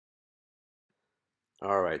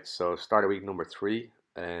All right, so start of week number three.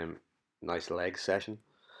 Nice leg session.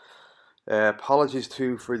 Apologies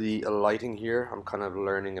too for the lighting here. I'm kind of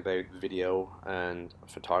learning about video and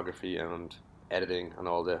photography and editing and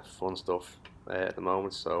all the fun stuff at the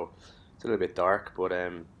moment, so it's a little bit dark, but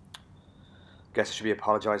guess I should be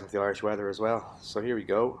apologizing for the Irish weather as well. So here we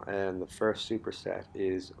go, and the first superset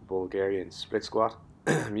is Bulgarian split squat.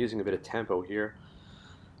 I'm using a bit of tempo here.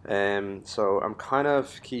 So I'm kind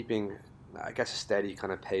of keeping, I guess, a steady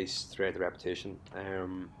kind of pace throughout the repetition.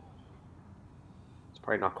 It's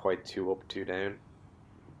probably not quite too up, too down,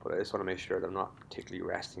 but I just want to make sure that I'm not particularly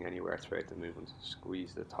resting anywhere throughout the movement.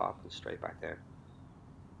 Squeeze the top and straight back down.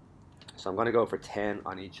 So I'm going to go for 10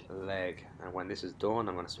 on each leg, and when this is done,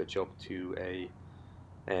 I'm going to switch up to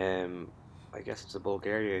I guess it's a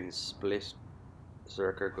Bulgarian split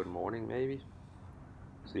Zercher Goodmorning maybe.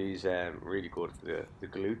 So these really good for the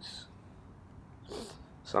glutes.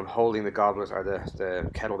 So I'm holding the goblet or the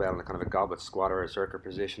kettlebell in a kind of a goblet squat or a Zercher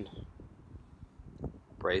position,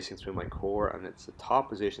 bracing through my core, and it's the top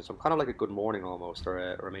position. So I'm kind of like a good morning almost, or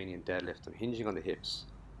a Romanian deadlift. I'm hinging on the hips.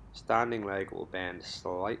 Standing leg will bend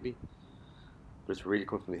slightly, but it's really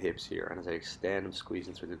coming from the hips here. And as I extend, I'm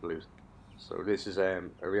squeezing through the glute. So this is a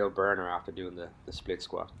real burner after doing the split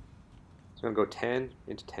squat. So I'm going to go 10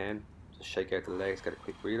 into 10, just shake out the legs, get a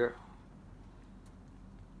quick breather.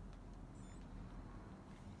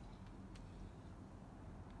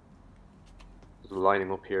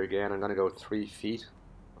 Lining up here again, I'm going to go 3 feet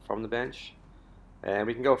from the bench, and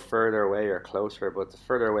we can go further away or closer, but the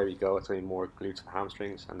further away we go, it's going to be more glutes and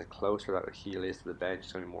hamstrings, and the closer that the heel is to the bench,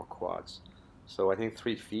 it's going to be more quads. So I think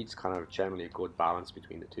 3 feet is kind of generally a good balance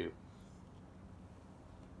between the two.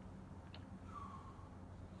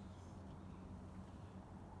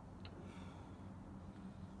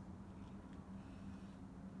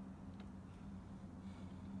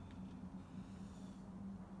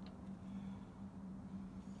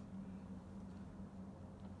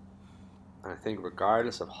 And I think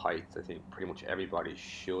regardless of height, I think pretty much everybody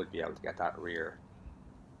should be able to get that rear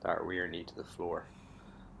knee to the floor.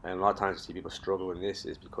 And a lot of times I see people struggle with this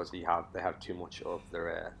is because they have too much of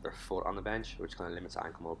their foot on the bench, which kind of limits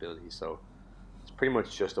ankle mobility. So it's pretty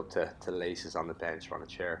much just up to laces on the bench or on a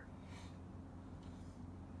chair.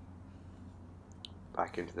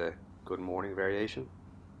 Back into the good morning variation.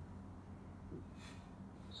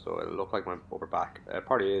 So it'll look like my upper back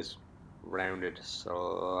probably is rounded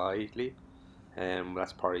slightly, and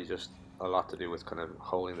that's probably just a lot to do with kind of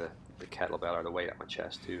holding the kettlebell or the weight at my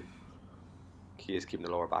chest too. Key is keeping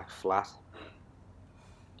the lower back flat,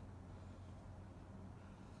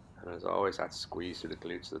 and as always that squeeze through the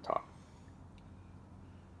glutes to the top.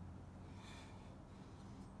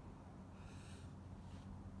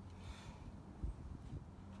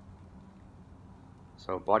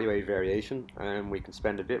 So bodyweight variation, and we can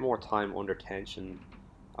spend a bit more time under tension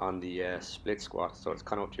on the split squat, so it's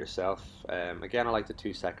kind of up to yourself. Again, I like the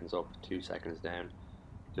 2 seconds up, 2 seconds down,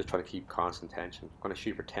 just trying to keep constant tension. I'm going to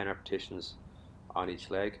shoot for 10 repetitions on each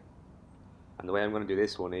leg, and the way I'm going to do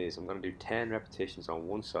this one is I'm going to do 10 repetitions on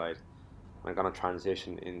one side, and I'm going to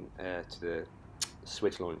transition in to the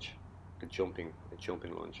switch lunge, a jumping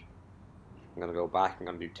lunge. I'm going to go back, I'm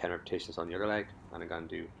going to do 10 repetitions on the other leg, and I'm going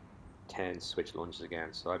to do 10 switch lunges again.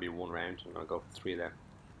 So that'll be one round. I'm going to go for 3 of them.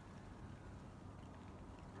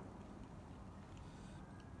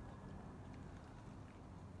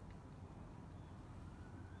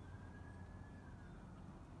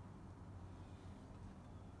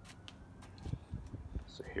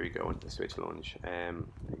 So here we go into the switch lunge.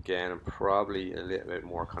 Again, I'm probably a little bit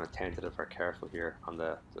more kind of tentative or careful here on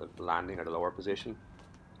the landing or the lower position,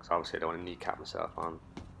 because obviously I don't want to kneecap myself on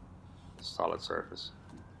the solid surface.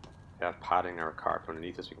 If you have padding or a carpet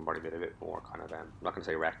underneath us, we can probably be a bit more kind of, I'm not going to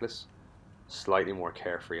say reckless, slightly more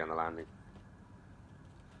carefree on the landing.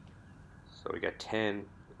 So we get 10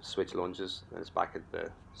 switch lunges, and it's back at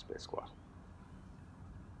the split squat.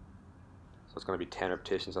 So it's going to be 10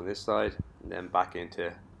 repetitions on this side, and then back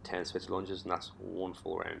into 10 switch lunges, and that's one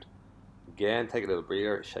full round. Again, take a little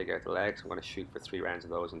breather, shake out the legs. I'm going to shoot for 3 rounds of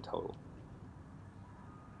those in total.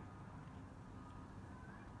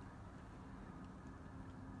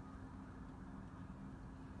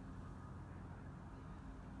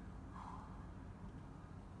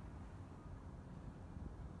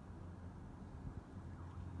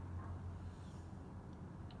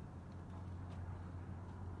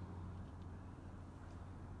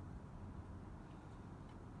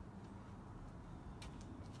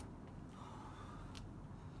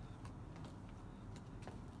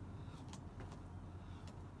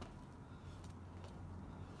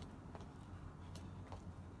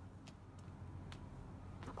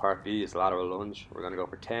 part B is lateral lunge. We're going to go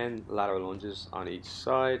for 10 lateral lunges on each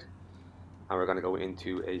side, and we're going to go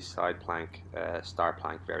into a side plank, star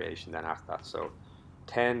plank variation then after that. So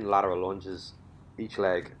 10 lateral lunges each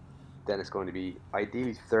leg, then it's going to be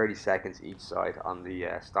ideally 30 seconds each side on the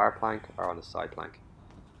star plank or on the side plank.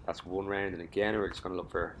 That's one round, and again we're just going to look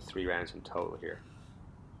for 3 rounds in total here.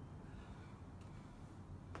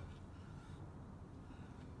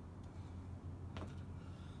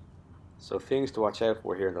 So things to watch out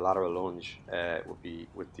for here in the lateral lunge would be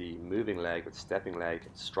with the moving leg, with the stepping leg,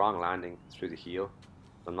 strong landing through the heel.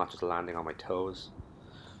 I'm not just landing on my toes.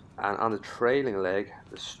 And on the trailing leg,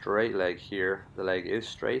 the straight leg here, the leg is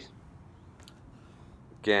straight.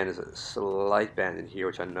 Again, there's a slight bend in here,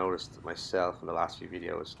 which I noticed myself in the last few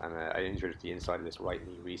videos, and I injured the inside of this right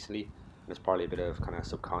knee recently, and there's probably a bit of kind of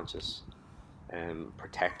subconscious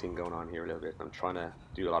protecting going on here a little bit. I'm trying to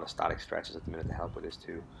do a lot of static stretches at the minute to help with this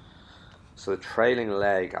too. So the trailing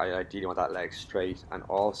leg, I ideally want that leg straight, and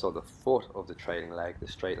also the foot of the trailing leg, the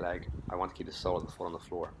straight leg, I want to keep the sole of the foot on the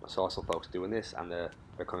floor. I saw some folks doing this, and they're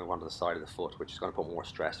coming onto the side of the foot, which is going to put more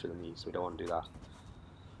stress through the knee, so we don't want to do that.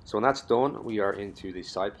 So when that's done, we are into the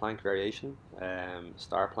side plank variation,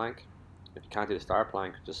 star plank. If you can't do the star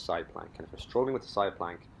plank, just side plank. And if you're struggling with the side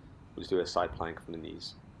plank, we'll just do a side plank from the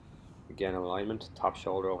knees. Again, alignment, top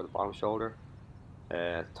shoulder over the bottom shoulder,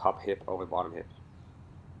 top hip over the bottom hip.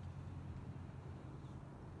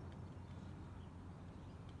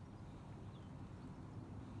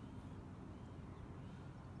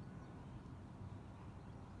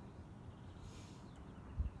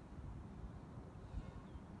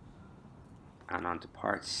 And on to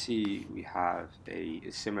part C, we have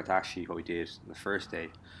it's similar to actually what we did on the first day.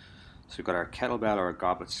 So we've got our kettlebell or a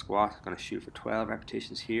goblet squat. I'm going to shoot for 12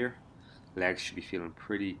 repetitions here. Legs should be feeling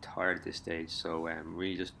pretty tired at this stage, so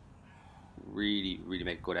really just really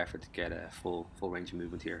make good effort to get a full range of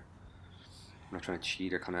movement here. I'm not trying to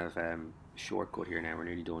cheat or kind of shortcut here now. We're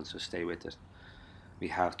nearly done, so stay with it. We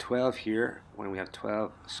have 12 here. When we have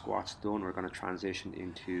 12 squats done, we're going to transition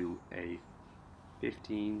into a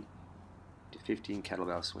 15 to 15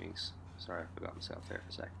 kettlebell swings. Sorry, I forgot myself there for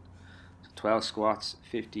a second. So 12 squats,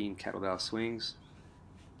 15 kettlebell swings.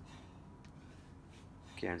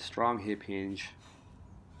 Again, strong hip hinge.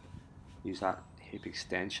 Use that hip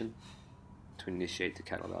extension to initiate the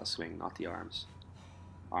kettlebell swing, not the arms.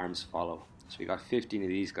 Arms follow. So we got 15 of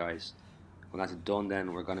these guys. When that's done,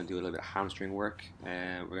 then we're going to do a little bit of hamstring work,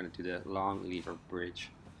 and we're going to do the long lever bridge.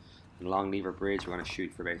 In long lever bridge, we're going to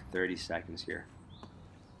shoot for about 30 seconds here.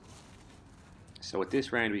 So with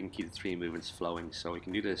this round, we can keep the 3 movements flowing. So we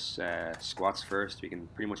can do this squats first. We can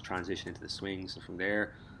pretty much transition into the swings, and from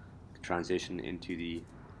there, transition into the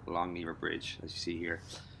long lever bridge, as you see here.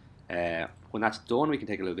 When that's done, we can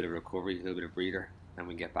take a little bit of recovery, a little bit of breather, and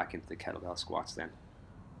we can get back into the kettlebell squats then.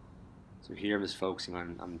 So here I'm just focusing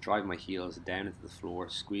on, I'm driving my heels down into the floor,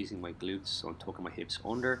 squeezing my glutes, so I'm tucking my hips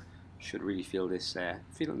under. Should really feel this,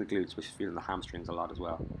 feeling the glutes, but feeling the hamstrings a lot as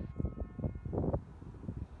well.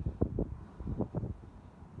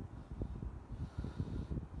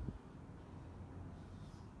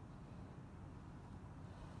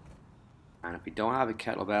 And if we don't have a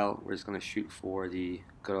kettlebell, we're just going to shoot for the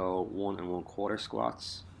good old 1 1/4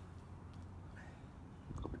 squats.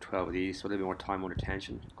 Go for 12 of these, so a little bit more time under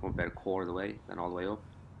tension. Come about a quarter of the way, then all the way up.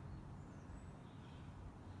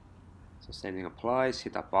 So same thing applies,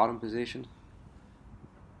 hit that bottom position.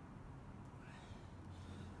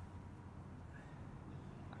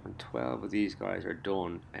 When 12 of these guys are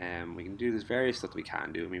done, we can do this various stuff that we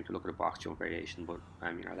can do. I mean, we can look at a box jump variation, but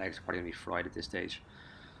I mean, our legs are probably going to be fried at this stage.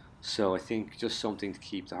 So I think just something to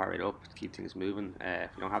keep the heart rate up, to keep things moving.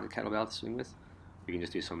 If you don't have the kettlebell to swing with, we can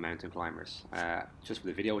just do some mountain climbers. Just for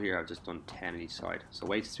the video here, I've just done 10 on each side. So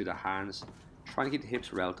weights through the hands, trying to keep the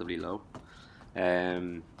hips relatively low.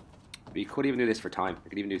 We could even do this for time. I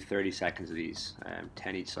could even do 30 seconds of these.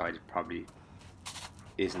 10 each side probably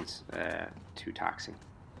isn't too taxing.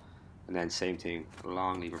 And then same thing,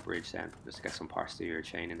 long lever bridge then, just to get some posterior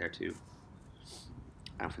chain in there too.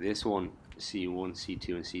 And for this one, C1,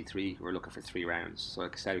 C2, and C3, we're looking for 3 rounds. So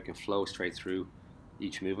like I said, we can flow straight through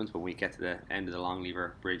each movement, but when we get to the end of the long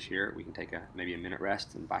lever bridge here, we can take maybe a minute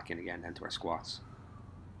rest and back in again then to our squats.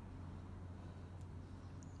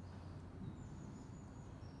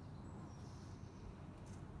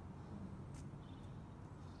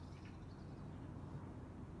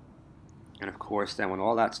 And of course then when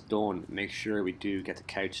all that's done, make sure we do get the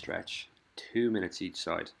couch stretch, 2 minutes each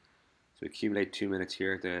side. So accumulate 2 minutes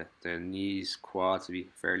here. The knees, quads will be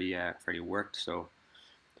fairly worked, so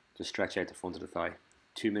just stretch out the front of the thigh.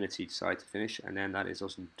 2 minutes each side to finish, and then that is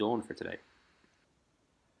us done for today.